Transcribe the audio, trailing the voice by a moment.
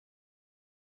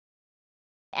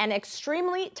An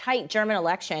extremely tight German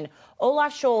election,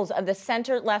 Olaf Scholz of the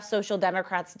center-left Social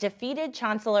Democrats defeated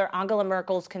Chancellor Angela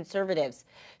Merkel's conservatives.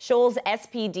 Scholz's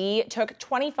SPD took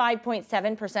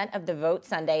 25.7% of the vote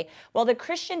Sunday, while the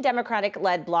Christian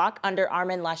Democratic-led bloc under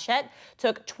Armin Laschet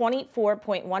took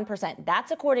 24.1%.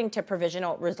 That's according to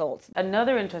provisional results.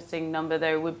 Another interesting number,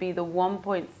 though, would be the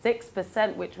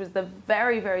 1.6%, which was the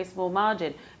very, very small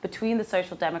margin between the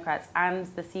Social Democrats and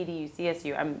the CDU,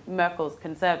 CSU, and Merkel's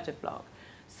conservative bloc.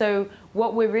 So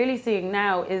what we're really seeing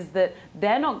now is that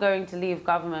they're not going to leave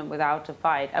government without a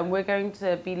fight, and we're going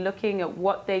to be looking at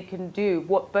what they can do,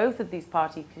 what both of these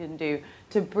parties can do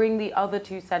to bring the other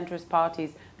two centrist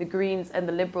parties, the Greens and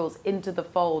the Liberals, into the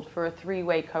fold for a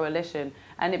three-way coalition.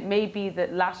 And it may be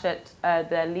that Laschet,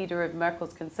 the leader of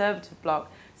Merkel's conservative bloc,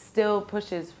 still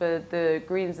pushes for the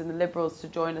Greens and the Liberals to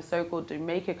join a so-called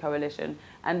Jamaica coalition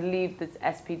and leave this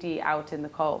SPD out in the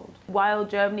cold. While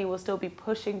Germany will still be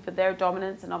pushing for their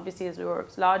dominance, and obviously as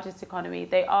Europe's largest economy,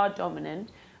 they are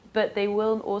dominant, but they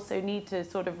will also need to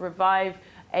sort of revive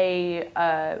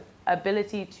a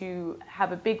ability to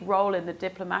have a big role in the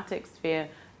diplomatic sphere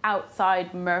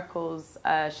outside Merkel's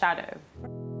shadow.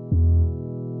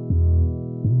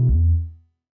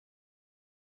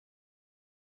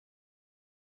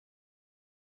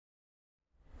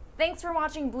 Thanks for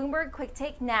watching Bloomberg Quick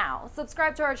Take Now.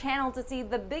 Subscribe to our channel to see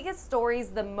the biggest stories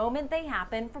the moment they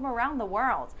happen from around the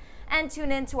world. And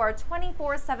tune in to our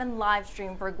 24/7 live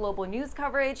stream for global news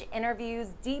coverage, interviews,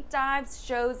 deep dives,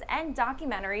 shows, and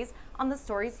documentaries on the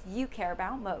stories you care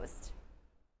about most.